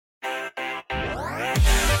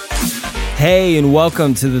Hey, and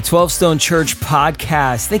welcome to the 12 Stone Church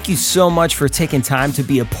podcast. Thank you so much for taking time to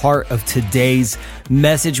be a part of today's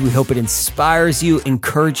message. We hope it inspires you,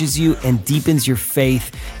 encourages you, and deepens your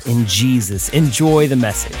faith in Jesus. Enjoy the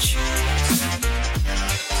message.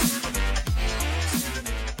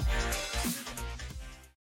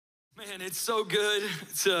 Man, it's so good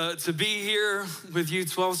to be here with you,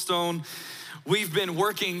 12 Stone. We've been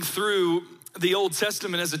working through the Old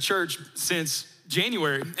Testament as a church since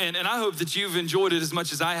January, and I hope that you've enjoyed it as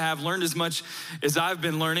much as I have, learned as much as I've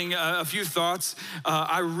been learning. A few thoughts.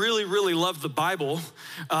 I really love the Bible,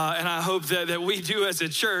 and I hope that we do as a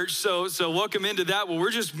church, so welcome into that. Well,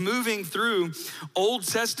 we're just moving through Old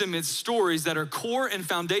Testament stories that are core and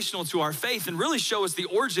foundational to our faith and really show us the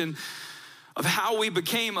origin of how we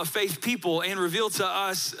became a faith people and reveal to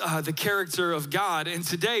us the character of God. And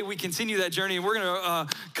today we continue that journey, and we're gonna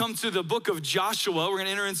come to the book of Joshua. We're gonna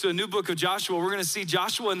enter into a new book of Joshua. We're gonna see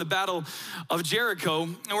Joshua in the battle of Jericho.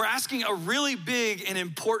 And we're asking a really big and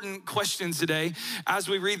important question today as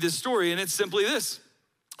we read this story. And it's simply this: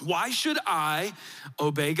 why should I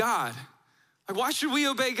obey God? Like, why should we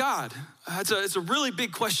obey God? It's a really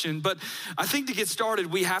big question, but I think to get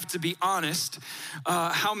started, we have to be honest.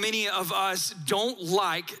 How many of us don't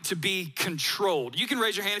like to be controlled? You can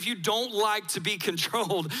raise your hand if you don't like to be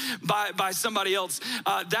controlled by somebody else.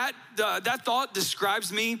 That thought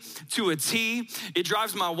describes me to a T. It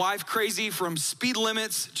drives my wife crazy. From speed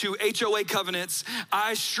limits to HOA covenants,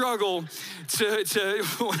 I struggle to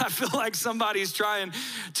when I feel like somebody's trying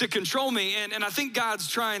to control me. And I think God's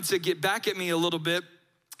trying to get back at me a little bit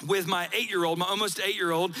with my almost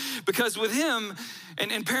 8-year-old, because with him,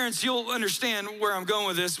 and parents, you'll understand where I'm going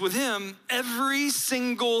with this. With him, every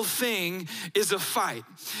single thing is a fight.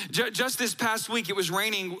 Just this past week, it was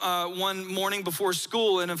raining one morning before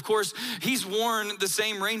school. And of course, he's worn the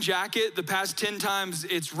same rain jacket the past 10 times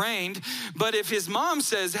it's rained. But if his mom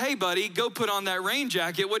says, "Hey buddy, go put on that rain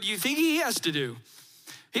jacket," what do you think he has to do?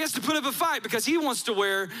 He has to put up a fight because he wants to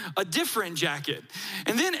wear a different jacket.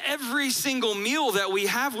 And then every single meal that we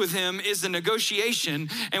have with him is a negotiation.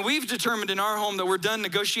 And we've determined in our home that we're done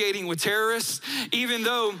negotiating with terrorists, even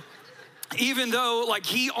though like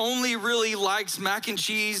he only really likes mac and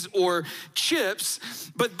cheese or chips.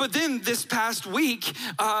 But then this past week,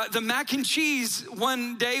 the mac and cheese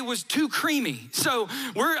one day was too creamy. So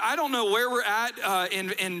I don't know where we're at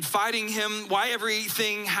in fighting him, why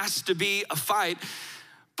everything has to be a fight.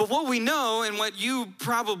 But what we know, and what you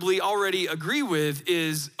probably already agree with,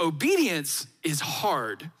 is obedience is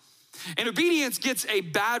hard. And obedience gets a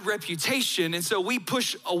bad reputation, and so we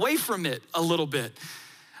push away from it a little bit.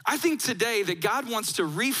 I think today that God wants to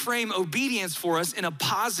reframe obedience for us in a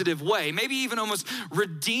positive way, maybe even almost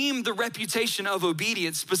redeem the reputation of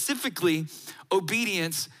obedience, specifically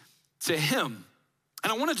obedience to Him.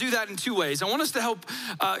 And I want to do that in two ways. I want us to help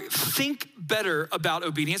think better about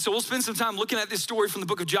obedience. So we'll spend some time looking at this story from the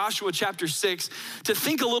book of Joshua, chapter 6, to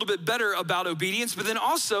think a little bit better about obedience, but then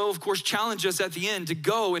also, of course, challenge us at the end to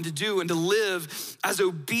go and to do and to live as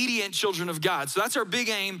obedient children of God. So that's our big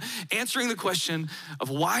aim, answering the question of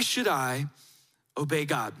why should I obey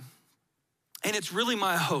God? And it's really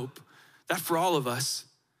my hope that for all of us,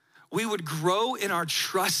 we would grow in our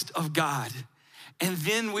trust of God. And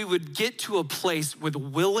then we would get to a place with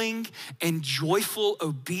willing and joyful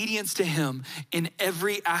obedience to Him in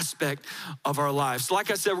every aspect of our lives. So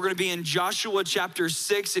like I said, we're gonna be in Joshua chapter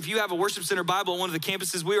 6. If you have a Worship Center Bible on one of the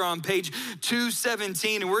campuses, we are on page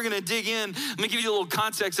 217, and we're gonna dig in. Let me give you a little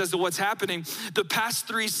context as to what's happening. The past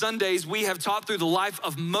 3 Sundays, we have taught through the life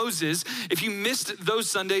of Moses. If you missed those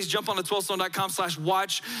Sundays, jump on to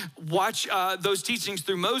 12stone.com/watch those teachings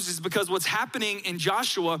through Moses, because what's happening in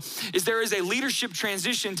Joshua is there is a leadership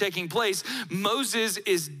transition taking place. Moses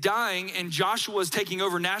is dying and Joshua is taking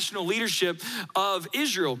over national leadership of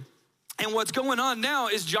Israel. And what's going on now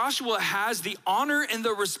is Joshua has the honor and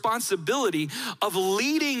the responsibility of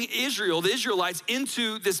leading Israel, the Israelites,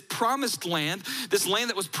 into this promised land, this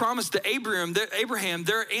land that was promised to Abraham,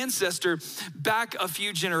 their ancestor, back a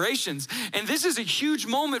few generations. And this is a huge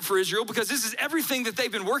moment for Israel, because this is everything that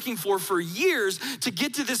they've been working for years, to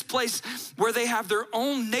get to this place where they have their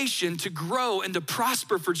own nation to grow and to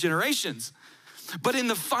prosper for generations. But in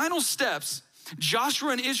the final steps,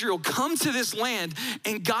 Joshua and Israel come to this land,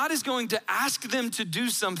 and God is going to ask them to do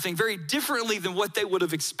something very differently than what they would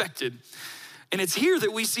have expected. And it's here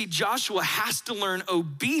that we see Joshua has to learn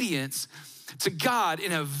obedience to God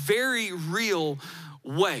in a very real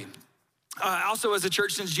way. Also, as a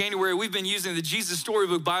church since January, we've been using the Jesus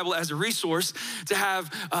Storybook Bible as a resource to have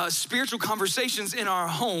spiritual conversations in our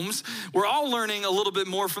homes. We're all learning a little bit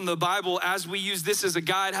more from the Bible as we use this as a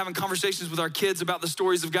guide, having conversations with our kids about the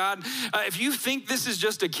stories of God. If you think this is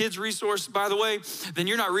just a kid's resource, by the way, then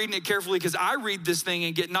you're not reading it carefully, because I read this thing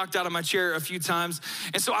and get knocked out of my chair a few times.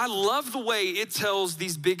 And so I love the way it tells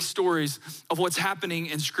these big stories of what's happening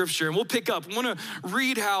in Scripture. And we'll pick up. I want to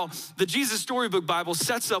read how the Jesus Storybook Bible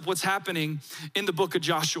sets up what's happening in the book of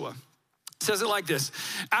Joshua. It says it like this: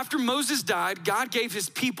 after Moses died, God gave his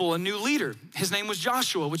people a new leader. His name was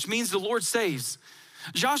Joshua, which means the Lord saves.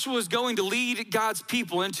 Joshua was going to lead God's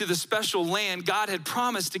people into the special land God had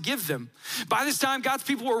promised to give them. By this time, God's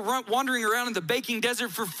people were wandering around in the baking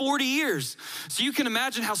desert for 40 years. So you can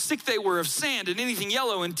imagine how sick they were of sand and anything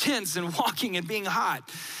yellow and tense and walking and being hot.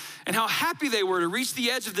 And how happy they were to reach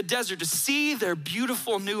the edge of the desert to see their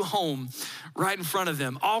beautiful new home right in front of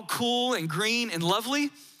them, all cool and green and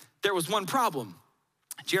lovely. There was one problem: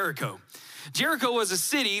 Jericho. Jericho was a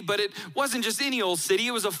city, but it wasn't just any old city.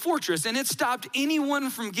 It was a fortress, and it stopped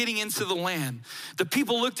anyone from getting into the land. The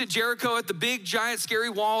people looked at Jericho, at the big, giant,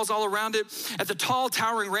 scary walls all around it, at the tall,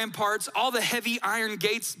 towering ramparts, all the heavy iron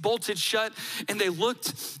gates bolted shut, and they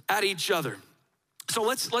looked at each other. So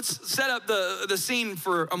let's set up the scene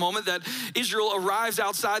for a moment, that Israel arrives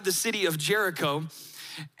outside the city of Jericho.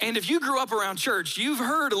 And if you grew up around church, you've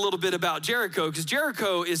heard a little bit about Jericho, because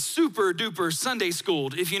Jericho is super duper Sunday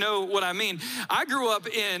schooled, if you know what I mean. I grew up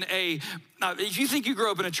in if you think you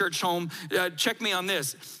grew up in a church home, check me on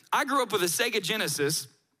this. I grew up with a Sega Genesis,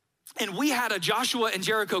 and we had a Joshua and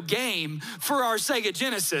Jericho game for our Sega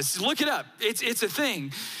Genesis. Look it up, it's a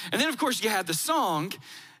thing. And then of course you had the song,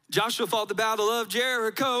 Joshua fought the battle of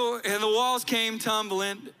Jericho and the walls came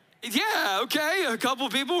tumbling. Yeah, okay, a couple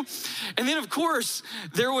of people. And then of course,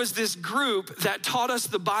 there was this group that taught us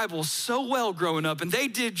the Bible so well growing up, and they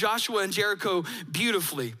did Joshua and Jericho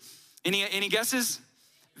beautifully. Any guesses?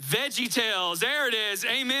 VeggieTales, there it is,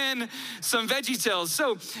 amen, some VeggieTales.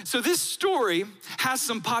 So this story has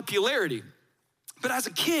some popularity, but as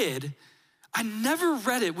a kid, I never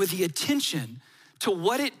read it with the attention to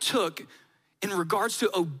what it took in regards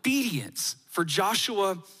to obedience for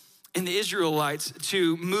Joshua and the Israelites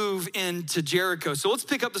to move into Jericho. So let's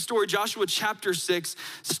pick up the story, Joshua chapter 6,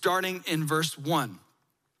 starting in verse 1.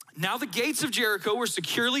 Now the gates of Jericho were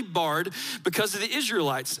securely barred because of the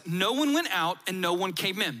Israelites. No one went out and no one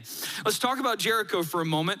came in. Let's talk about Jericho for a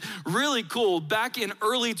moment. Really cool. Back in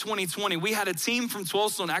early 2020, we had a team from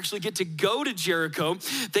 12 Stone actually get to go to Jericho.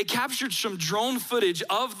 They captured some drone footage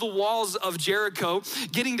of the walls of Jericho,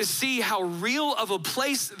 getting to see how real of a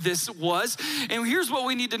place this was. And here's what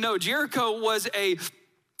we need to know. Jericho was a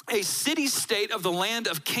city-state of the land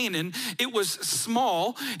of Canaan. It was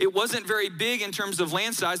small. It wasn't very big in terms of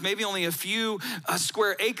land size, maybe only a few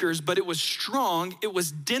square acres, but it was strong. It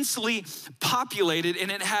was densely populated,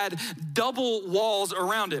 and it had double walls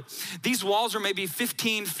around it. These walls are maybe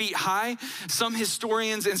 15 feet high. Some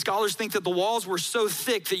historians and scholars think that the walls were so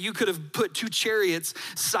thick that you could have put two chariots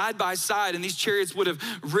side by side, and these chariots would have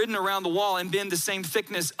ridden around the wall and been the same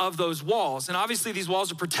thickness of those walls. And obviously these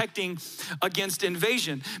walls are protecting against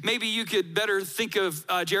invasion. Maybe you could better think of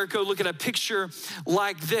Jericho, look at a picture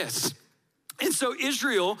like this. And so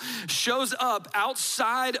Israel shows up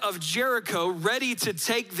outside of Jericho, ready to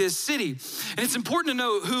take this city. And it's important to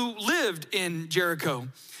know who lived in Jericho.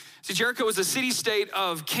 See, Jericho was a city-state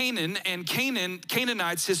of Canaan, and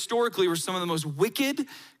Canaanites historically were some of the most wicked,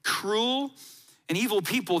 cruel, and evil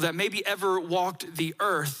people that maybe ever walked the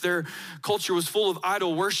earth. Their culture was full of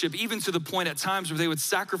idol worship, even to the point at times where they would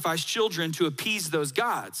sacrifice children to appease those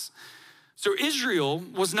gods. So Israel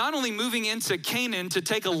was not only moving into Canaan to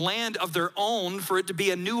take a land of their own for it to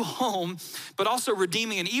be a new home, but also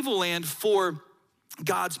redeeming an evil land for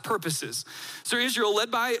God's purposes. So Israel,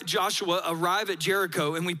 led by Joshua, arrive at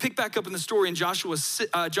Jericho, and we pick back up in the story in Joshua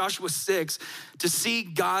 6 to see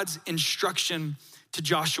God's instruction to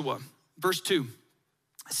Joshua. Verse 2.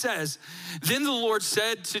 Says, then the Lord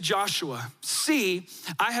said to Joshua, see,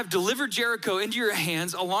 I have delivered Jericho into your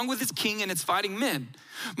hands along with its king and its fighting men.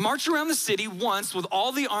 March around the city once with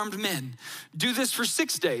all the armed men. Do this for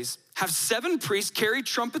 6 days. Have 7 priests carry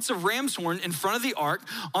trumpets of ram's horn in front of the ark.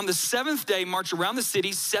 On the 7th day, march around the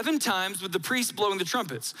city 7 times with the priests blowing the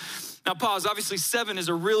trumpets. Now pause, obviously 7 is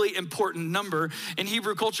a really important number. In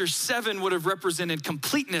Hebrew culture, 7 would have represented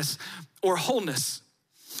completeness or wholeness.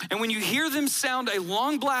 And when you hear them sound a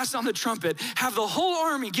long blast on the trumpet, have the whole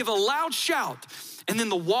army give a loud shout, and then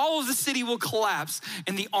the wall of the city will collapse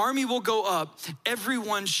and the army will go up,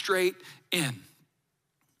 everyone straight in.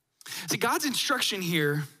 See, God's instruction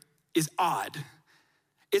here is odd.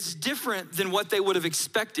 It's different than what they would have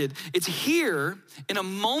expected. It's here in a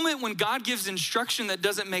moment when God gives instruction that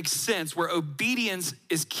doesn't make sense, where obedience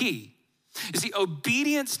is key. You see,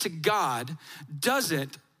 obedience to God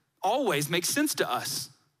doesn't always make sense to us.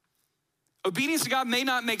 Obedience to God may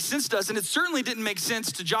not make sense to us, and it certainly didn't make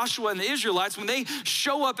sense to Joshua and the Israelites when they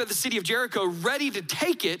show up at the city of Jericho ready to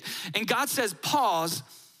take it, and God says, pause,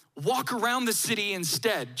 walk around the city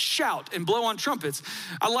instead, shout and blow on trumpets.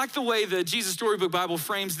 I like the way the Jesus Storybook Bible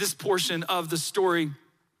frames this portion of the story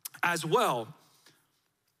as well.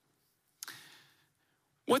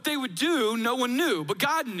 What they would do, no one knew, but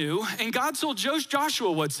God knew, and God told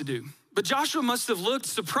Joshua what to do. But Joshua must have looked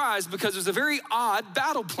surprised because it was a very odd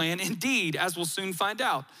battle plan indeed, as we'll soon find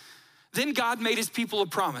out. Then God made his people a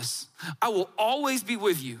promise. I will always be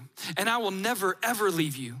with you, and I will never, ever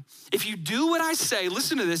leave you. If you do what I say,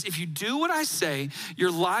 listen to this, if you do what I say,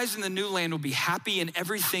 your lives in the new land will be happy and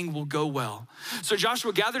everything will go well. So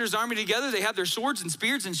Joshua gathered his army together. They had their swords and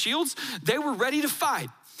spears and shields. They were ready to fight.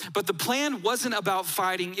 But the plan wasn't about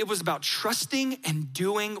fighting. It was about trusting and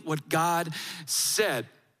doing what God said.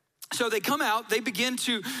 So they come out, they begin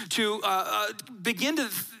to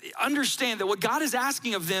understand that what God is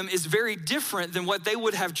asking of them is very different than what they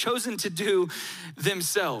would have chosen to do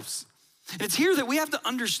themselves. And it's here that we have to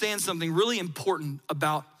understand something really important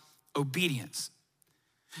about obedience.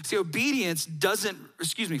 See,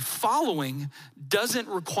 following doesn't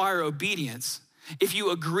require obedience if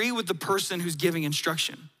you agree with the person who's giving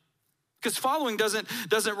instruction. Because following doesn't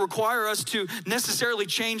require us to necessarily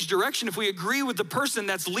change direction if we agree with the person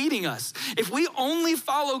that's leading us. If we only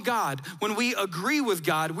follow God when we agree with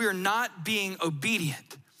God, we are not being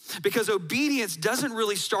obedient. Because obedience doesn't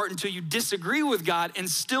really start until you disagree with God and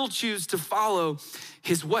still choose to follow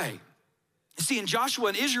his way. See, in Joshua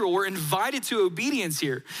and Israel, we're invited to obedience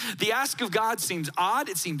here. The ask of God seems odd,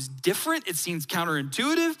 it seems different, it seems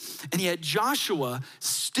counterintuitive, and yet Joshua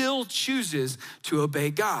still chooses to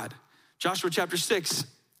obey God. Joshua chapter 6,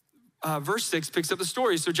 verse 6 picks up the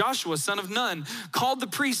story. So Joshua, son of Nun, called the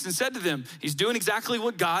priests and said to them, he's doing exactly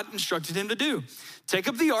what God instructed him to do. Take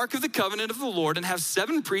up the ark of the covenant of the Lord and have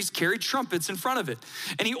 7 priests carry trumpets in front of it.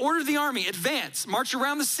 And he ordered the army, advance, march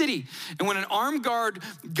around the city. And when an armed guard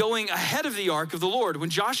going ahead of the ark of the Lord,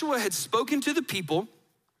 when Joshua had spoken to the people,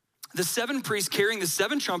 the 7 priests carrying the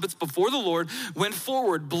 7 trumpets before the Lord went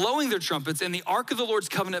forward, blowing their trumpets, and the ark of the Lord's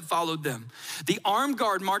covenant followed them. The armed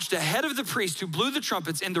guard marched ahead of the priests who blew the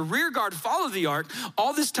trumpets, and the rear guard followed the ark.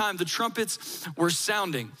 All this time, the trumpets were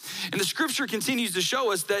sounding. And the scripture continues to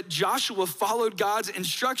show us that Joshua followed God's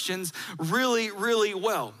instructions really, really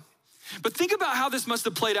well. But think about how this must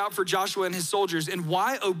have played out for Joshua and his soldiers and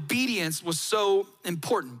why obedience was so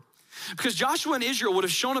important. Because Joshua and Israel would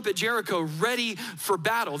have shown up at Jericho ready for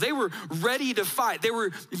battle. They were ready to fight. They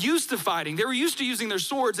were used to fighting. They were used to using their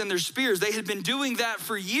swords and their spears. They had been doing that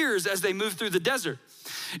for years as they moved through the desert.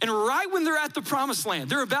 And right when they're at the promised land,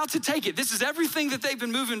 they're about to take it. This is everything that they've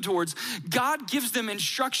been moving towards. God gives them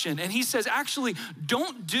instruction. And he says, actually,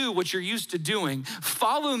 don't do what you're used to doing.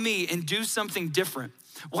 Follow me and do something different.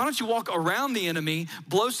 Why don't you walk around the enemy,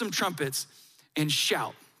 blow some trumpets, and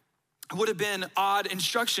shout? It would have been odd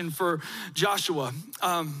instruction for Joshua.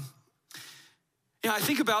 I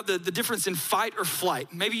think about the difference in fight or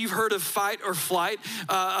flight. Maybe you've heard of fight or flight.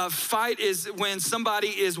 Fight is when somebody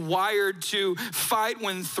is wired to fight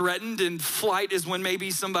when threatened, and flight is when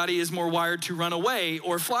maybe somebody is more wired to run away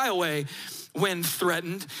or fly away when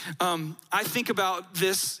threatened. I think about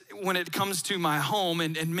this when it comes to my home,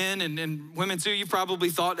 and men and women too. You probably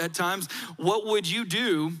thought at times, what would you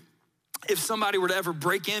do if somebody were to ever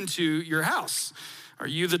break into your house? Are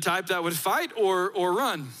you the type that would fight or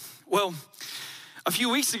run? Well, a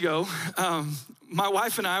few weeks ago, my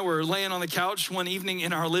wife and I were laying on the couch one evening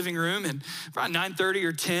in our living room, and about 9:30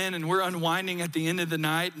 or 10, and we're unwinding at the end of the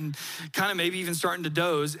night and kind of maybe even starting to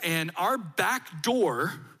doze, and our back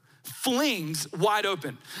door flings wide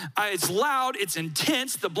open. It's loud, it's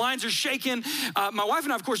intense, the blinds are shaking. My wife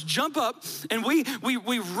and I, of course, jump up, and we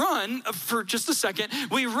run for just a second.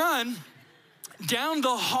 We run down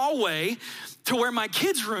the hallway to where my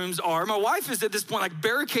kids' rooms are. My wife is at this point like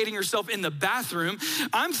barricading herself in the bathroom.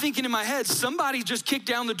 I'm thinking in my head, somebody just kicked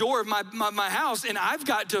down the door of my house, and I've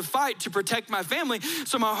got to fight to protect my family.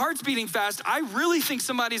 So my heart's beating fast. I really think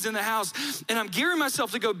somebody's in the house, and I'm gearing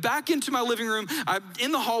myself to go back into my living room. I'm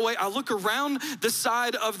in the hallway. I look around the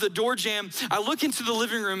side of the door jamb. I look into the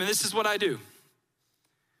living room, and this is what I do.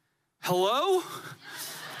 Hello?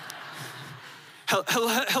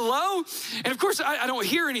 hello? And of course, I don't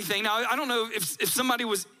hear anything. Now, I don't know if somebody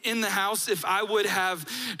was in the house, if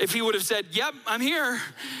he would have said, yep, I'm here.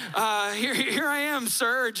 Here I am,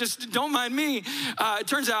 sir. Just don't mind me. It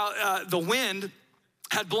turns out the wind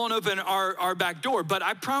had blown open our back door. But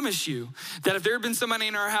I promise you that if there had been somebody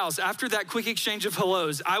in our house, after that quick exchange of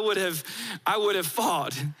hellos, I would have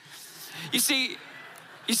fought. You see,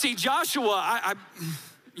 Joshua,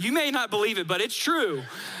 you may not believe it, but it's true.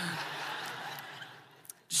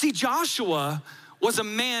 See, Joshua was a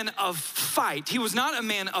man of fight. He was not a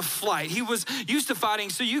man of flight. He was used to fighting.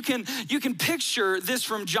 So you can picture this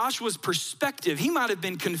from Joshua's perspective. He might have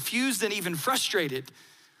been confused and even frustrated.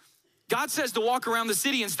 God says to walk around the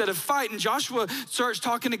city instead of fight. And Joshua starts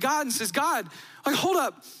talking to God and says, God, like, hold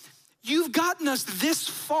up. You've gotten us this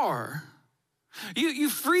far. You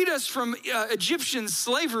freed us from Egyptian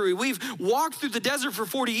slavery. We've walked through the desert for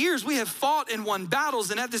 40 years. We have fought and won battles.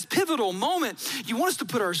 And at this pivotal moment, you want us to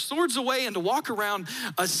put our swords away and to walk around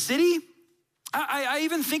a city? I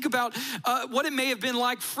even think about what it may have been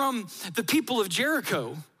like from the people of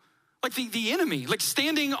Jericho. Like the enemy, like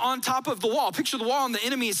standing on top of the wall. Picture the wall and the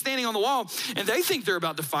enemy is standing on the wall and they think they're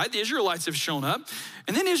about to fight. The Israelites have shown up.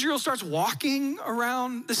 And then Israel starts walking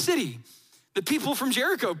around the city. The people from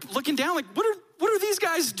Jericho looking down like, what are these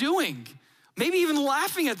guys doing? Maybe even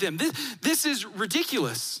laughing at them. This is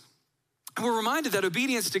ridiculous. And we're reminded that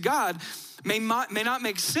obedience to God may not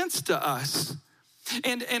make sense to us.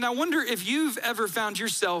 And I wonder if you've ever found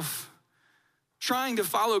yourself trying to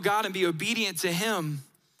follow God and be obedient to him,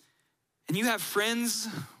 and you have friends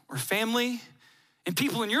or family and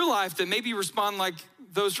people in your life that maybe respond like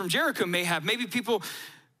those from Jericho may have. Maybe people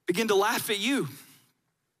begin to laugh at you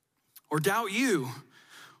or doubt you,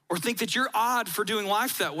 or think that you're odd for doing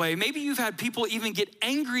life that way. Maybe you've had people even get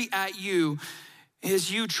angry at you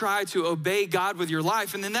as you try to obey God with your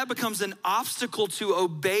life, and then that becomes an obstacle to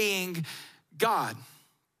obeying God.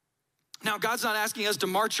 Now, God's not asking us to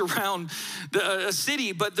march around a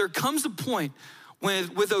city, but there comes a point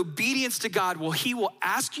when, with obedience to God, he will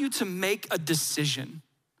ask you to make a decision.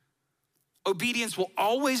 Obedience will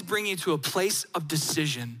always bring you to a place of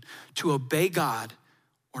decision to obey God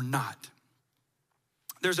or not.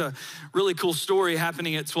 There's a really cool story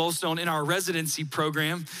happening at 12 Stone in our residency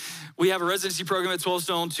program. We have a residency program at 12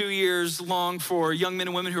 Stone, 2 years long for young men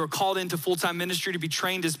and women who are called into full-time ministry to be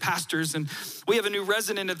trained as pastors. And we have a new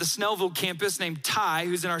resident at the Snellville campus named Ty,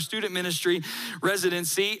 who's in our student ministry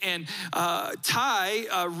residency. And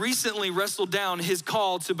Ty recently wrestled down his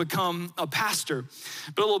call to become a pastor.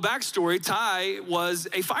 But a little backstory, Ty was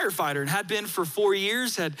a firefighter and had been for 4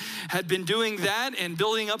 years, had been doing that and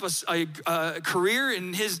building up a career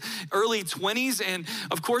in his early 20s. And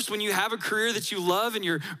of course, when you have a career that you love and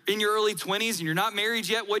you're in your early 20s and you're not married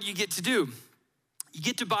yet, what do you get to do? You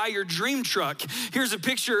get to buy your dream truck. Here's a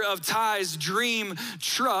picture of Ty's dream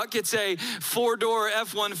truck. It's a 4-door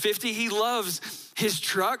F-150. He loves his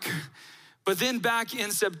truck. But then back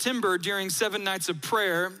in September, during 7 nights of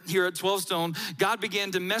prayer here at 12 Stone, God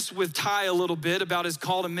began to mess with Ty a little bit about his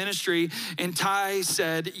call to ministry, and Ty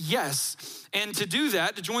said yes. And to do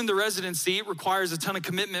that, to join the residency, it requires a ton of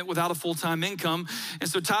commitment without a full-time income. And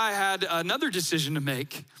so Ty had another decision to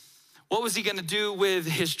make. What was he gonna do with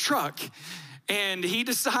his truck? And he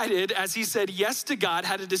decided, as he said yes to God,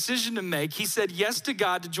 had a decision to make. He said yes to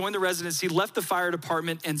God to join the residency, left the fire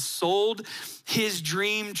department, and sold his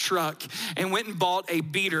dream truck and went and bought a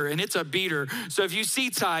beater, and it's a beater. So if you see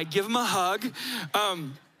Ty, give him a hug.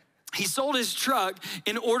 He sold his truck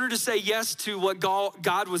in order to say yes to what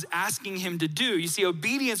God was asking him to do. You see,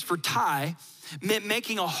 obedience for Ty meant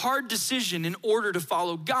making a hard decision in order to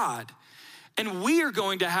follow God. And we are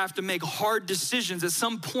going to have to make hard decisions at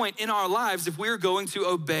some point in our lives if we're going to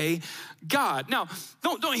obey God. Now,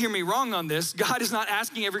 don't hear me wrong on this. God is not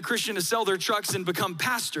asking every Christian to sell their trucks and become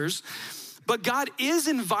pastors, but God is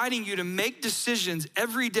inviting you to make decisions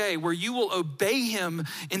every day where you will obey him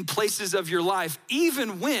in places of your life,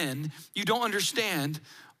 even when you don't understand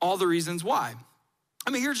all the reasons why. I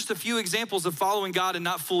mean, here are just a few examples of following God and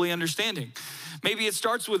not fully understanding. Maybe it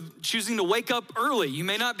starts with choosing to wake up early. You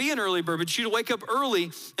may not be an early bird, but choose to wake up early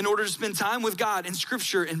in order to spend time with God in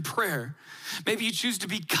scripture and prayer. Maybe you choose to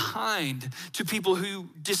be kind to people who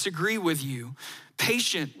disagree with you,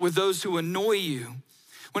 patient with those who annoy you.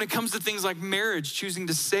 When it comes to things like marriage, choosing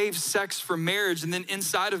to save sex for marriage, and then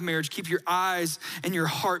inside of marriage, keep your eyes and your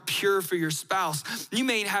heart pure for your spouse. You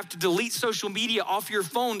may have to delete social media off your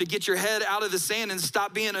phone to get your head out of the sand and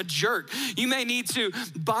stop being a jerk. You may need to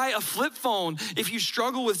buy a flip phone if you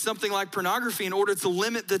struggle with something like pornography in order to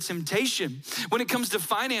limit the temptation. When it comes to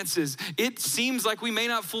finances, it seems like we may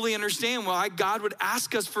not fully understand why God would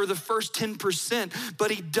ask us for the first 10%, but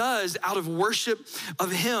he does out of worship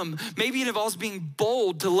of him. Maybe it involves being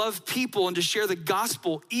bold to love people and to share the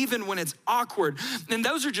gospel even when it's awkward. And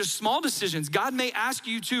those are just small decisions. God may ask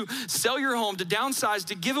you to sell your home, to downsize,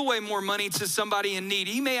 to give away more money to somebody in need.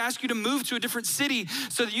 He may ask you to move to a different city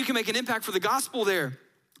so that you can make an impact for the gospel there.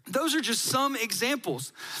 Those are just some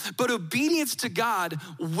examples. But obedience to God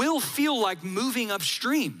will feel like moving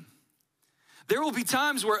upstream. There will be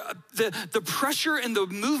times where the pressure and the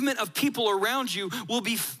movement of people around you will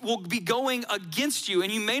be going against you,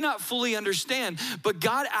 and you may not fully understand, but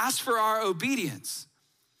God asks for our obedience.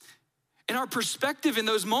 And our perspective in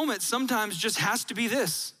those moments sometimes just has to be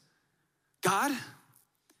this: God,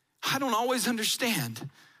 I don't always understand,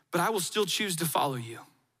 but I will still choose to follow you.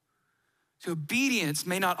 So obedience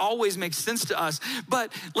may not always make sense to us,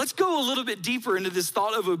 but let's go a little bit deeper into this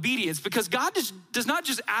thought of obedience, because God does not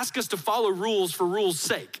just ask us to follow rules for rules'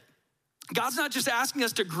 sake. God's not just asking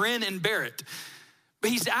us to grin and bear it, but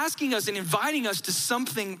he's asking us and inviting us to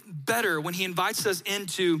something better when he invites us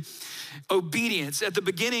into obedience. At the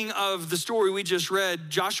beginning of the story we just read,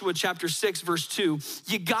 Joshua chapter 6, verse 2,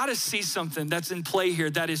 you gotta see something that's in play here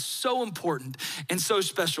that is so important and so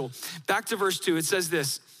special. Back to verse 2, it says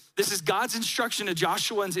this. This is God's instruction to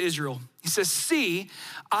Joshua and to Israel. He says, see,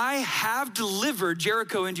 I have delivered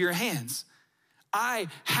Jericho into your hands. I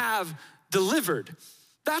have delivered.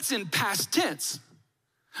 That's in past tense.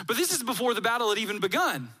 But this is before the battle had even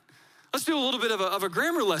begun. Let's do a little bit of a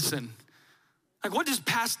grammar lesson. Like, what does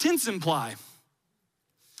past tense imply?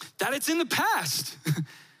 That it's in the past,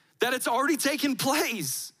 that it's already taken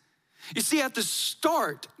place. You see, at the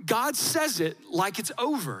start, God says it like it's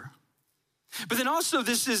over. But then also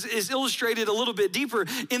this is illustrated a little bit deeper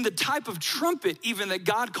in the type of trumpet even that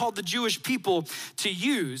God called the Jewish people to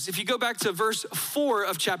use. If you go back to verse 4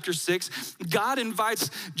 of chapter 6, God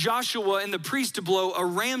invites Joshua and the priest to blow a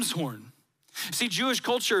ram's horn. See, Jewish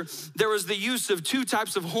culture, there was the use of two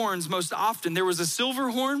types of horns most often. There was a silver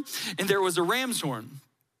horn and there was a ram's horn.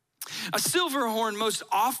 A silver horn most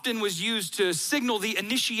often was used to signal the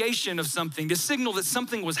initiation of something, to signal that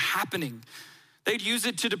something was happening. They'd use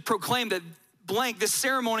it to proclaim that blank, this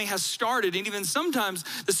ceremony has started. And even sometimes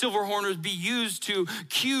the silver horn would be used to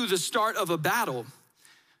cue the start of a battle.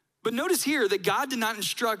 But notice here that God did not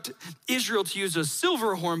instruct Israel to use a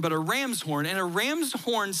silver horn, but a ram's horn. And a ram's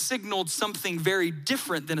horn signaled something very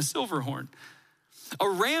different than a silver horn. A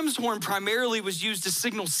ram's horn primarily was used to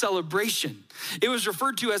signal celebration. It was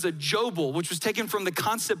referred to as a jobel, which was taken from the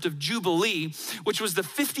concept of Jubilee, which was the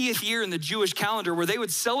 50th year in the Jewish calendar, where they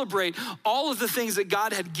would celebrate all of the things that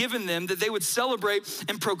God had given them, that they would celebrate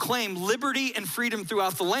and proclaim liberty and freedom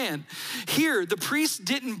throughout the land. Here, the priests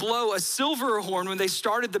didn't blow a silver horn when they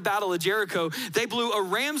started the battle of Jericho. They blew a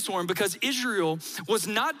ram's horn because Israel was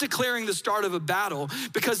not declaring the start of a battle,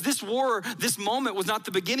 because this war, this moment was not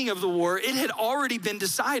the beginning of the war. It had already been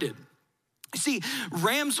decided. You see,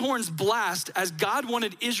 ram's horns blast as God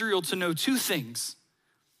wanted Israel to know two things.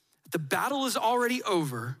 The battle is already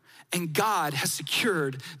over and God has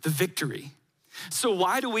secured the victory. So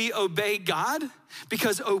why do we obey God?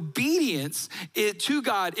 Because obedience to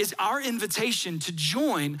God is our invitation to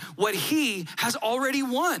join what he has already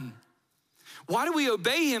won. Why do we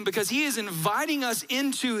obey him? Because he is inviting us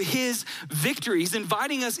into his victory. He's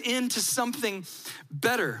inviting us into something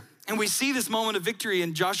better. And we see this moment of victory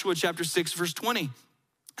in Joshua chapter 6, verse 20.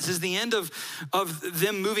 This is the end of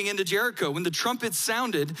them moving into Jericho. When the trumpet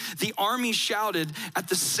sounded, the army shouted. At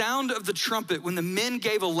the sound of the trumpet, when the men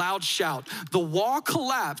gave a loud shout, the wall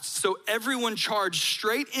collapsed, so everyone charged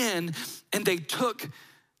straight in, and they took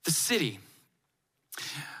the city.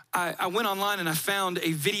 I went online and I found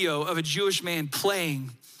a video of a Jewish man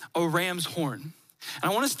playing a ram's horn.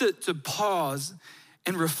 And I want us to pause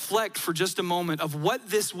and reflect for just a moment of what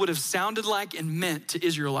this would have sounded like and meant to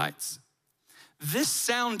Israelites. This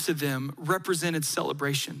sound to them represented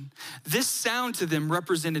celebration. This sound to them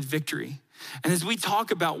represented victory. And as we talk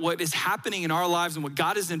about what is happening in our lives and what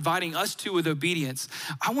God is inviting us to with obedience,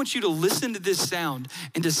 I want you to listen to this sound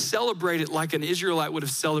and to celebrate it like an Israelite would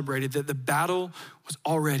have celebrated, that the battle was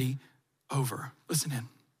already over. Listen in.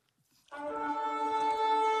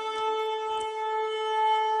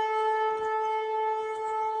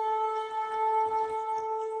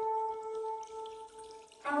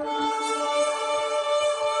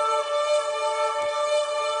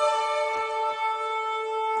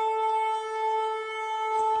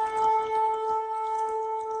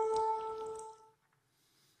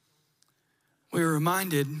 we are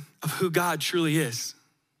reminded of who God truly is.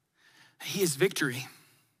 He is victory.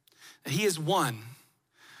 He is won.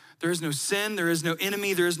 There is no sin, there is no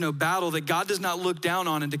enemy, there is no battle that God does not look down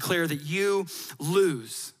on and declare that you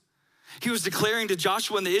lose. He was declaring to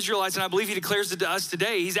Joshua and the Israelites, and I believe he declares it to us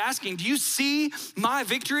today. He's asking, do you see my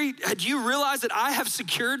victory? Do you realize that I have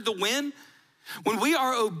secured the win? When we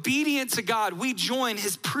are obedient to God, we join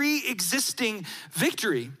his pre-existing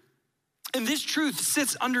victory. And this truth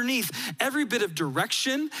sits underneath every bit of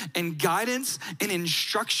direction and guidance and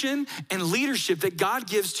instruction and leadership that God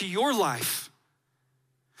gives to your life.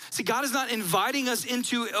 See, God is not inviting us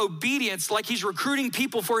into obedience like he's recruiting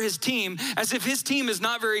people for his team as if his team is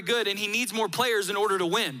not very good and he needs more players in order to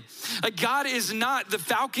win. Like, God is not the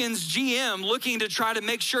Falcons GM looking to try to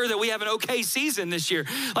make sure that we have an okay season this year.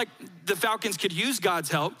 Like, the Falcons could use God's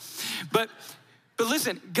help. But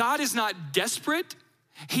listen, God is not desperate.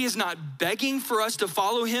 He is not begging for us to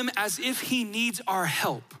follow him as if he needs our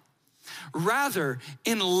help. Rather,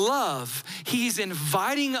 in love, he's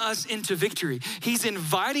inviting us into victory. He's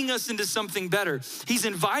inviting us into something better. He's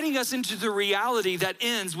inviting us into the reality that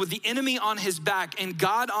ends with the enemy on his back and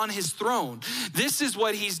God on his throne. This is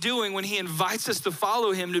what he's doing when he invites us to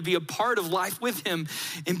follow him, to be a part of life with him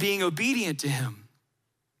and being obedient to him.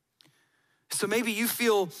 So maybe you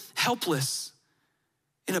feel helpless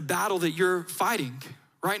in a battle that you're fighting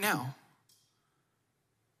right now.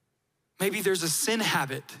 Maybe there's a sin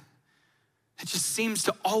habit that just seems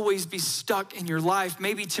to always be stuck in your life.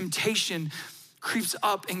 Maybe temptation creeps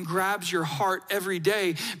up and grabs your heart every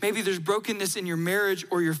day. Maybe there's brokenness in your marriage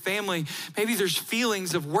or your family. Maybe there's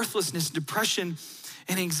feelings of worthlessness, depression,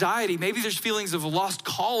 and anxiety. Maybe there's feelings of a lost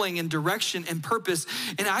calling and direction and purpose.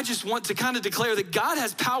 And I just want to kind of declare that God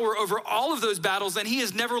has power over all of those battles and he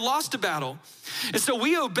has never lost a battle. And so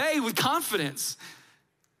we obey with confidence.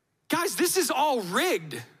 Guys, this is all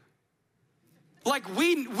rigged. Like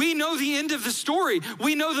we know the end of the story.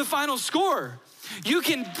 We know the final score. You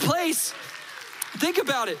can place, think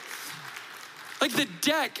about it. Like the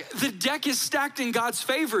deck is stacked in God's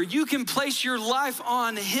favor. You can place your life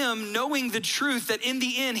on him knowing the truth that in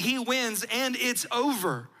the end he wins and it's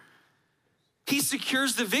over. He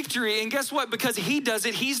secures the victory, and guess what? Because he does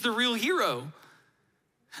it, he's the real hero.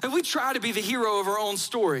 And we try to be the hero of our own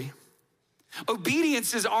story.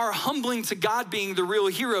 Obedience is our humbling to God being the real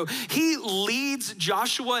hero. He leads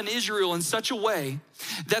Joshua and Israel in such a way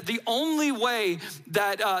that the only way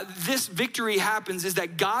that this victory happens is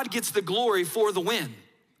that God gets the glory for the win.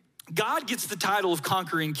 God gets the title of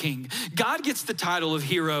conquering king. God gets the title of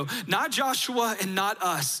hero, not Joshua and not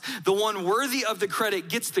us. The one worthy of the credit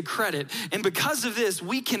gets the credit. And because of this,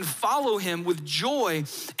 we can follow him with joy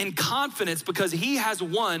and confidence because he has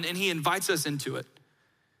won and he invites us into it.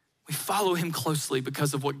 We follow him closely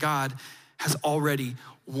because of what God has already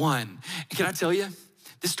won. And can I tell you,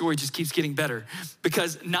 this story just keeps getting better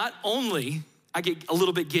because not only, I get a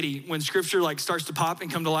little bit giddy when scripture like starts to pop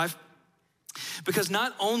and come to life, because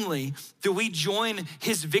not only do we join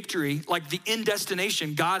his victory, like the end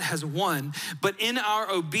destination, God has won, but in our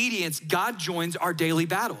obedience, God joins our daily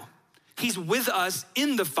battle. He's with us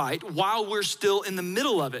in the fight while we're still in the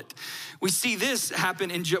middle of it. We see this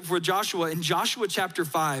happen for Joshua in Joshua chapter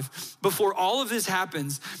 5. Before all of this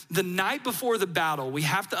happens, the night before the battle, we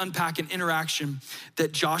have to unpack an interaction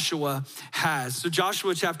that Joshua has. So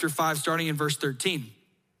Joshua chapter 5, starting in verse 13.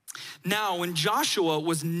 Now, when Joshua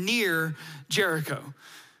was near Jericho,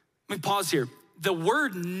 let me pause here. The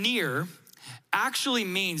word near actually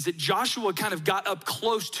means that Joshua kind of got up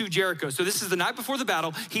close to Jericho. So this is the night before the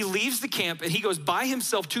battle. He leaves the camp and he goes by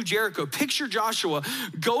himself to Jericho. Picture Joshua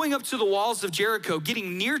going up to the walls of Jericho,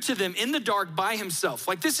 getting near to them in the dark by himself.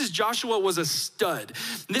 Like Joshua was a stud.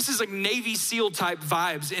 This is like Navy SEAL type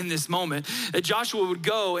vibes in this moment, that Joshua would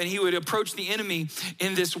go and he would approach the enemy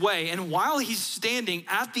in this way. And while he's standing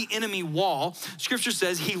at the enemy wall, scripture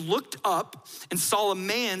says he looked up and saw a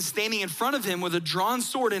man standing in front of him with a drawn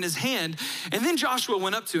sword in his hand. And then Joshua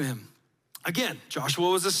went up to him. Again,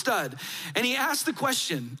 Joshua was a stud. And he asked the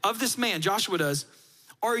question of this man, Joshua does,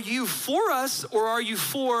 are you for us or are you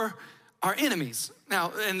for our enemies?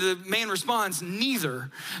 Now, and the man responds,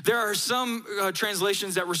 neither. There are some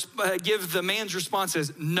translations that give the man's response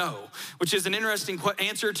as no, which is an interesting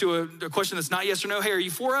answer to a question that's not yes or no. Hey, are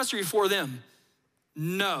you for us or are you for them?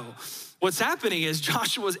 No. What's happening is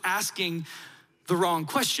Joshua's asking the wrong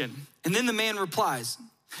question. And then the man replies,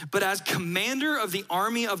 but as commander of the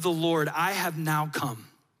army of the Lord, I have now come.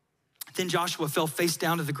 Then Joshua fell face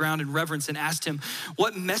down to the ground in reverence and asked him,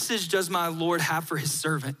 what message does my Lord have for his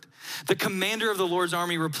servant? The commander of the Lord's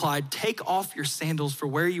army replied, take off your sandals, for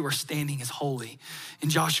where you are standing is holy. And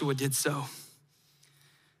Joshua did so.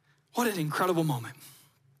 What an incredible moment.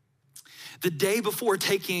 The day before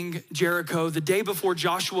taking Jericho, the day before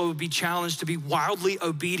Joshua would be challenged to be wildly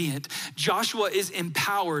obedient, Joshua is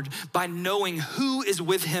empowered by knowing who is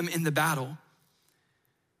with him in the battle.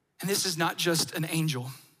 And this is not just an angel.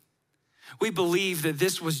 We believe that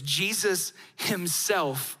this was Jesus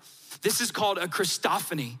himself. This is called a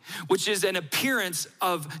Christophany, which is an appearance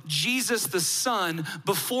of Jesus the Son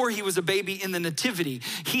before he was a baby in the nativity.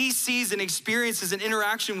 He sees and experiences an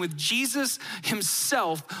interaction with Jesus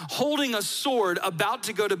himself holding a sword about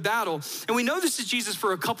to go to battle. And we know this is Jesus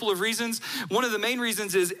for a couple of reasons. One of the main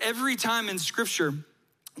reasons is every time in Scripture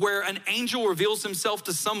where an angel reveals himself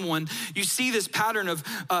to someone, you see this pattern of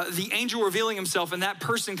the angel revealing himself and that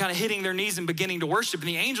person kind of hitting their knees and beginning to worship. And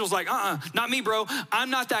the angel's like, not me, bro. I'm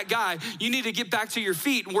not that guy. You need to get back to your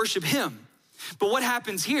feet and worship him. But what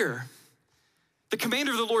happens here? The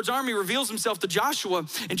commander of the Lord's army reveals himself to Joshua,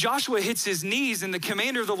 and Joshua hits his knees, and the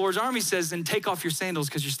commander of the Lord's army says, and take off your sandals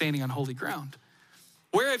because you're standing on holy ground.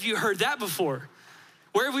 Where have you heard that before?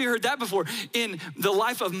 Where have we heard that before? In the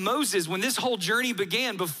life of Moses, when this whole journey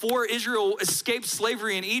began, before Israel escaped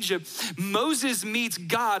slavery in Egypt, Moses meets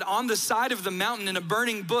God on the side of the mountain in a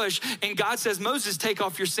burning bush, and God says, Moses, take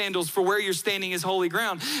off your sandals, for where you're standing is holy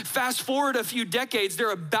ground. Fast forward a few decades,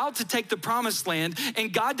 they're about to take the promised land,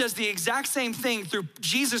 and God does the exact same thing through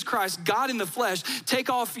Jesus Christ, God in the flesh. Take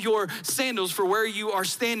off your sandals, for where you are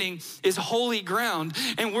standing is holy ground.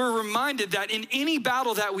 And we're reminded that in any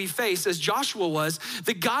battle that we face, as Joshua was,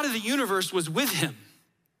 the God of the universe was with him.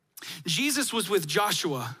 Jesus was with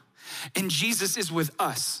Joshua, and Jesus is with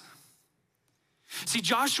us. See,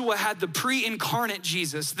 Joshua had the pre-incarnate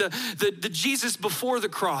Jesus, the Jesus before the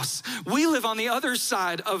cross. We live on the other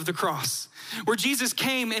side of the cross, where Jesus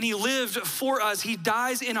came and he lived for us. He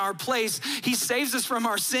dies in our place. He saves us from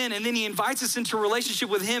our sin, and then he invites us into a relationship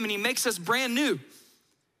with him, and he makes us brand new.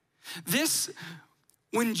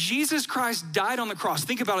 When Jesus Christ died on the cross,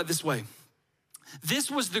 think about it this way.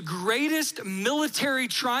 This was the greatest military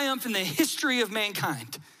triumph in the history of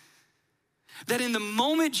mankind. That in the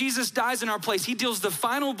moment Jesus dies in our place, he deals the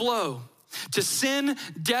final blow to sin,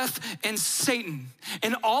 death, and Satan.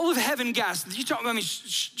 And all of heaven gasps.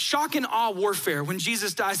 Shock and awe warfare when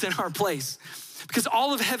Jesus dies in our place. Because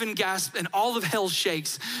all of heaven gasps and all of hell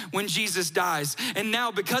shakes when Jesus dies. And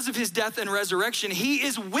now, because of his death and resurrection, he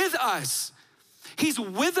is with us. He's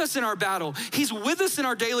with us in our battle. He's with us in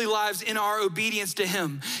our daily lives in our obedience to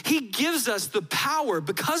him. He gives us the power,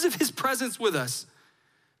 because of his presence with us,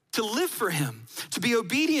 to live for him, to be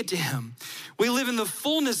obedient to him. We live in the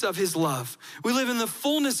fullness of his love. We live in the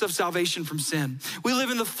fullness of salvation from sin. We live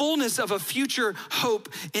in the fullness of a future hope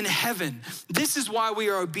in heaven. This is why we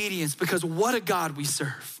are obedient, because what a God we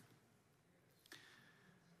serve.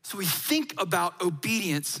 So we think about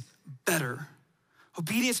obedience better.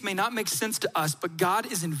 Obedience may not make sense to us, but God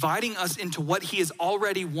is inviting us into what he has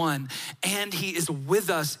already won, and he is with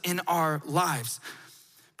us in our lives.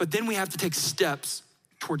 But then we have to take steps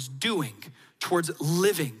towards doing, towards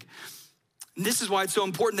living. And this is why it's so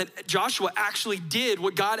important that Joshua actually did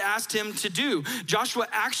what God asked him to do. Joshua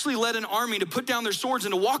actually led an army to put down their swords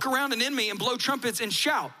and to walk around an enemy and blow trumpets and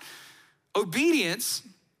shout. Obedience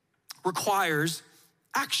requires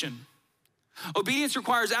action. Obedience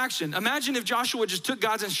requires action. Imagine if Joshua just took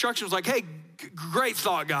God's instructions like, hey, great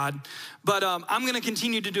thought, God, but I'm gonna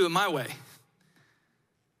continue to do it my way.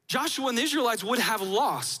 Joshua and the Israelites would have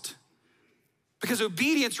lost, because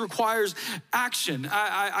obedience requires action.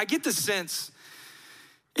 I get the sense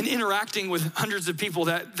in interacting with hundreds of people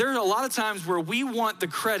that there are a lot of times where we want the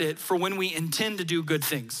credit for when we intend to do good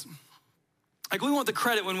things. Like, we want the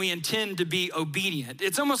credit when we intend to be obedient.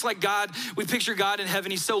 It's almost like God, we picture God in heaven.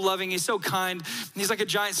 He's so loving, he's so kind. He's like a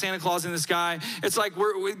giant Santa Claus in the sky. It's like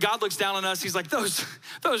God looks down on us. He's like, those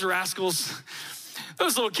rascals,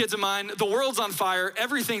 those little kids of mine, the world's on fire,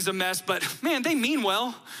 everything's a mess, but man, they mean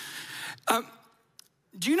well.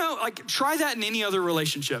 Do you know, try that in any other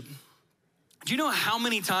relationship. Do you know how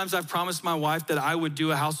many times I've promised my wife that I would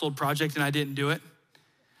do a household project and I didn't do it?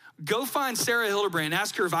 Go find Sarah Hildebrand and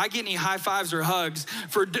ask her if I get any high fives or hugs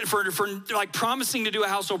for promising to do a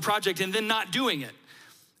household project and then not doing it.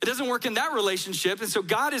 It doesn't work in that relationship. And so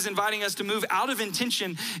God is inviting us to move out of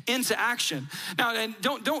intention into action. Now, and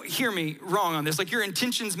don't hear me wrong on this. Your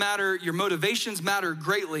intentions matter, your motivations matter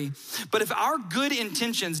greatly. But if our good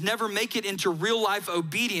intentions never make it into real life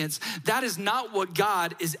obedience, that is not what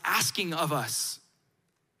God is asking of us.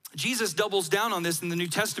 Jesus doubles down on this in the New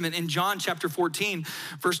Testament in John chapter 14,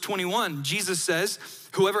 verse 21. Jesus says,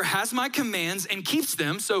 whoever has my commands and keeps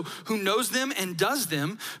them, so who knows them and does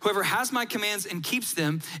them, whoever has my commands and keeps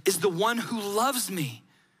them is the one who loves me.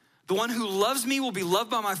 The one who loves me will be loved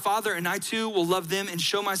by my Father, and I too will love them and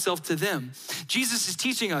show myself to them. Jesus is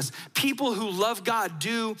teaching us, people who love God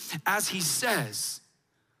do as he says.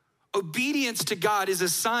 Obedience to God is a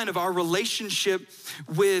sign of our relationship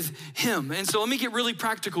with him. And so let me get really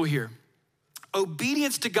practical here.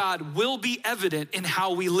 Obedience to God will be evident in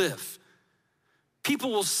how we live.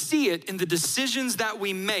 People will see it in the decisions that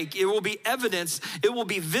we make. It will be evidence, it will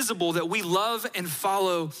be visible that we love and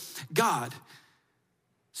follow God.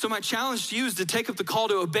 So my challenge to you is to take up the call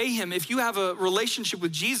to obey him. If you have a relationship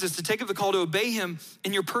with Jesus, to take up the call to obey him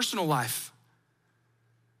in your personal life.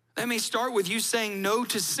 That may start with you saying no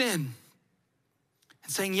to sin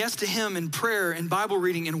and saying yes to him in prayer and Bible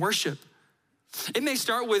reading and worship. It may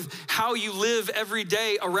start with how you live every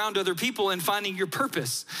day around other people and finding your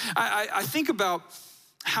purpose. I think about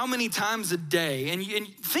how many times a day, and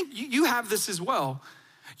think you have this as well.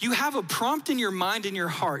 You have a prompt in your mind and your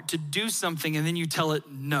heart to do something and then you tell it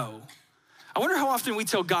no. I wonder how often we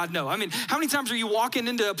tell God no. I mean, how many times are you walking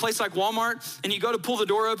into a place like Walmart and you go to pull the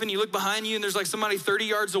door open, you look behind you and there's like somebody 30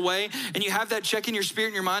 yards away and you have that check in your spirit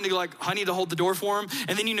and your mind to go like, I need to hold the door for him.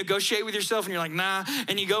 And then you negotiate with yourself and you're like, nah,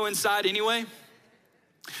 and you go inside anyway.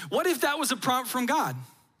 What if that was a prompt from God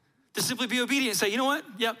to simply be obedient and say, you know what?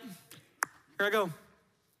 Yep, here I go.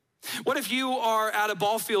 What if you are at a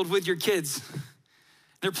ball field with your kids?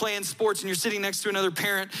 They're playing sports and you're sitting next to another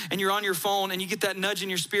parent and you're on your phone and you get that nudge in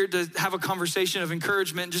your spirit to have a conversation of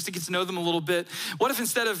encouragement just to get to know them a little bit. What if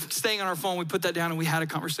instead of staying on our phone, we put that down and we had a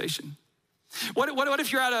conversation? What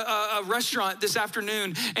if you're at a restaurant this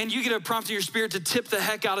afternoon and you get a prompt in your spirit to tip the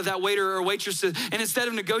heck out of that waiter or waitress, and instead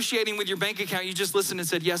of negotiating with your bank account, you just listened and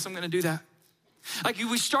said, yes, I'm gonna do that. Like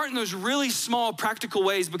we start in those really small practical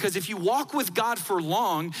ways, because if you walk with God for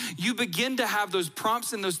long, you begin to have those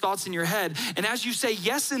prompts and those thoughts in your head. And as you say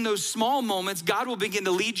yes in those small moments, God will begin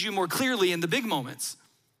to lead you more clearly in the big moments.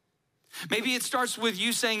 Maybe it starts with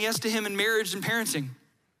you saying yes to him in marriage and parenting.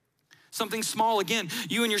 Something small, again,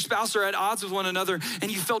 you and your spouse are at odds with one another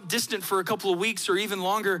and you felt distant for a couple of weeks or even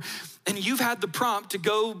longer, and you've had the prompt to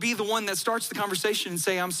go be the one that starts the conversation and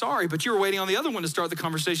say, I'm sorry, but you were waiting on the other one to start the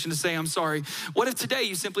conversation to say, I'm sorry. What if today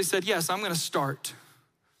you simply said, yes, I'm gonna start,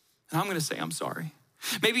 and I'm gonna say, I'm sorry.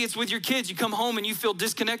 Maybe it's with your kids. You come home and you feel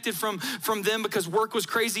disconnected from them because work was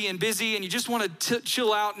crazy and busy and you just want to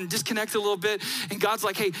chill out and disconnect a little bit. And God's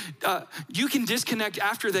like, hey, you can disconnect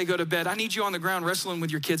after they go to bed. I need you on the ground wrestling with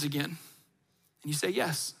your kids again. And you say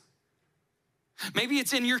yes. Maybe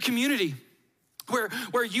it's in your community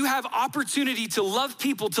where you have opportunity to love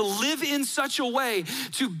people, to live in such a way,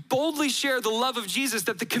 to boldly share the love of Jesus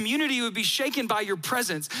that the community would be shaken by your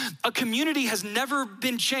presence. A community has never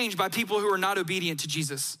been changed by people who are not obedient to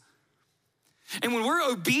Jesus. And when we're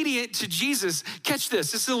obedient to Jesus, catch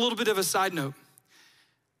this is a little bit of a side note.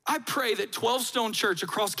 I pray that 12 Stone Church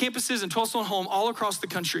across campuses and 12 Stone Home all across the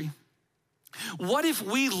country, what if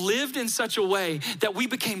we lived in such a way that we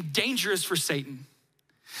became dangerous for Satan?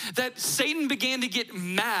 That Satan began to get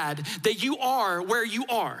mad that you are where you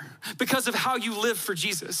are because of how you live for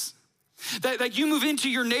Jesus. That you move into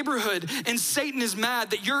your neighborhood and Satan is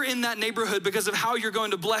mad that you're in that neighborhood because of how you're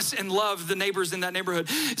going to bless and love the neighbors in that neighborhood.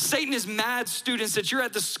 Satan is mad, students, that you're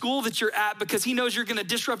at the school that you're at because he knows you're gonna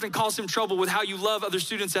disrupt and cause him trouble with how you love other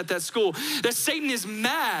students at that school. That Satan is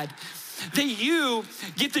mad that you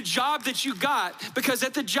get the job that you got because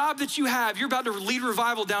at the job that you have, you're about to lead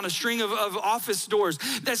revival down a string of office doors.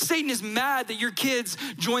 That Satan is mad that your kids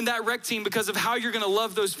join that rec team because of how you're gonna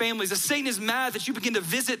love those families. That Satan is mad that you begin to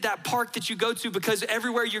visit that park that you go to because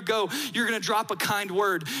everywhere you go, you're gonna drop a kind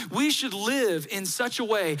word. We should live in such a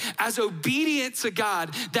way as obedient to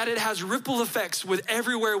God that it has ripple effects with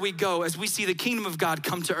everywhere we go as we see the kingdom of God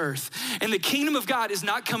come to earth. And the kingdom of God is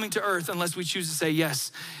not coming to earth unless we choose to say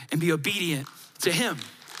yes and be obedient to him.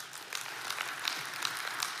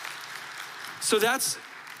 So that's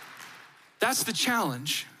the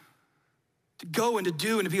challenge, to go and to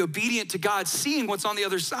do and to be obedient to God, seeing what's on the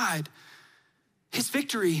other side. His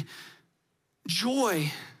victory,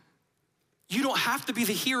 joy. You don't have to be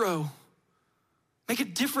the hero. Make a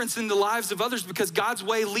difference in the lives of others because God's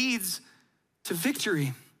way leads to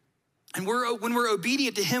victory. And when we're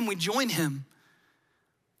obedient to him, we join him.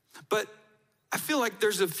 But I feel like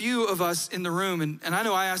there's a few of us in the room, and I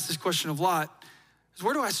know I ask this question a lot, is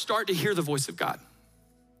where do I start to hear the voice of God,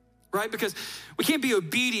 right? Because we can't be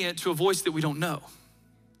obedient to a voice that we don't know.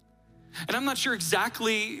 And I'm not sure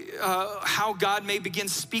exactly how God may begin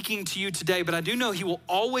speaking to you today, but I do know he will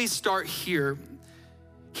always start here.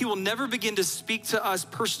 He will never begin to speak to us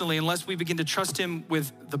personally unless we begin to trust him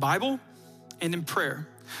with the Bible and in prayer.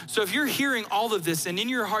 So if you're hearing all of this and in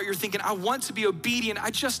your heart you're thinking, I want to be obedient, I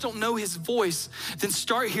just don't know his voice, then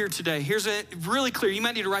start here today. Here's a really clear, you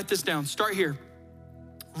might need to write this down. Start here.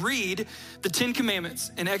 Read the 10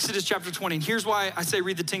 Commandments in Exodus chapter 20. And here's why I say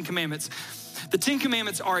read the 10 Commandments. The 10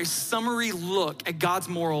 Commandments are a summary look at God's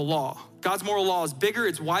moral law. God's moral law is bigger,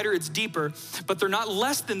 it's wider, it's deeper, but they're not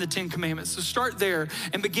less than the 10 Commandments. So start there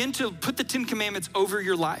and begin to put the 10 Commandments over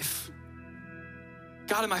your life.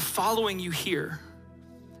 God, am I following you here?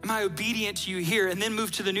 Am I obedient to you here? And then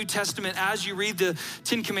move to the New Testament as you read the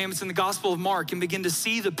 10 Commandments in the Gospel of Mark and begin to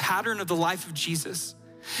see the pattern of the life of Jesus.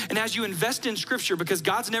 And as you invest in Scripture, because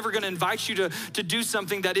God's never gonna invite you to do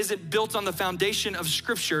something that isn't built on the foundation of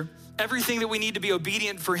Scripture, everything that we need to be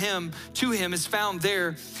obedient to him is found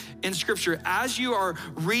there in Scripture. As you are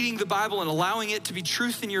reading the Bible and allowing it to be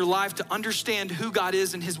truth in your life, to understand who God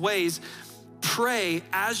is and his ways, pray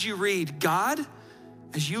as you read, God,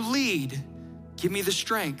 as you lead, give me the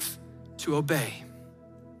strength to obey.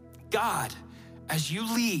 God, as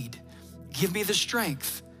you lead, give me the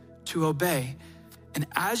strength to obey. And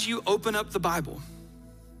as you open up the Bible,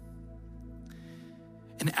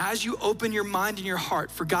 and as you open your mind and your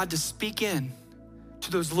heart for God to speak in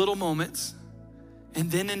to those little moments and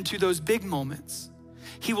then into those big moments,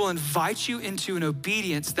 he will invite you into an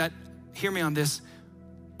obedience that, hear me on this,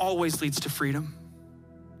 always leads to freedom,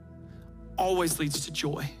 always leads to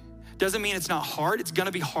joy. Doesn't mean it's not hard, it's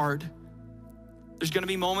gonna be hard. There's gonna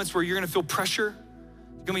be moments where you're gonna feel pressure.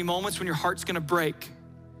 There's gonna be moments when your heart's gonna break.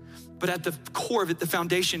 But at the core of it, the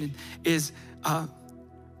foundation is,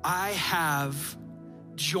 I have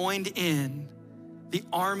joined in the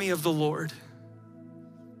army of the Lord.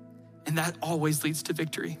 And that always leads to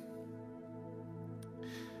victory.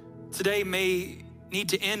 Today may need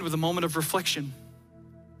to end with a moment of reflection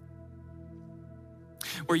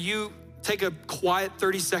where you take a quiet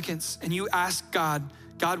 30 seconds and you ask God,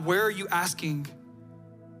 where are you asking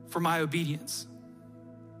for my obedience?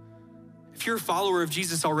 If you're a follower of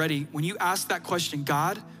Jesus already, when you ask that question,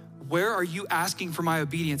 God, where are you asking for my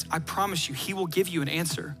obedience? I promise you, he will give you an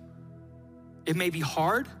answer. It may be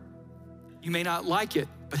hard, you may not like it,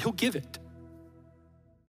 but he'll give it.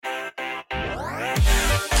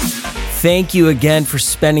 Thank you again for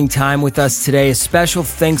spending time with us today. A special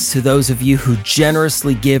thanks to those of you who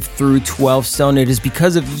generously give through 12 Stone. It is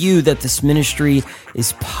because of you that this ministry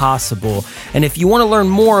is possible. And if you want to learn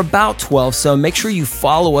more about 12 Stone, make sure you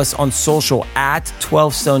follow us on social at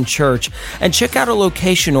 12 Stone Church and check out a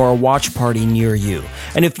location or a watch party near you.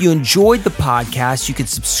 And if you enjoyed the podcast, you can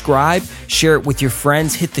subscribe, share it with your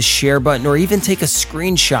friends, hit the share button, or even take a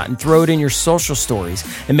screenshot and throw it in your social stories.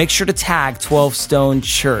 And make sure to tag 12 Stone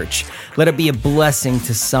Church. Let it be a blessing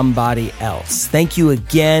to somebody else. Thank you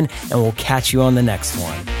again, and we'll catch you on the next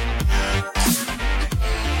one.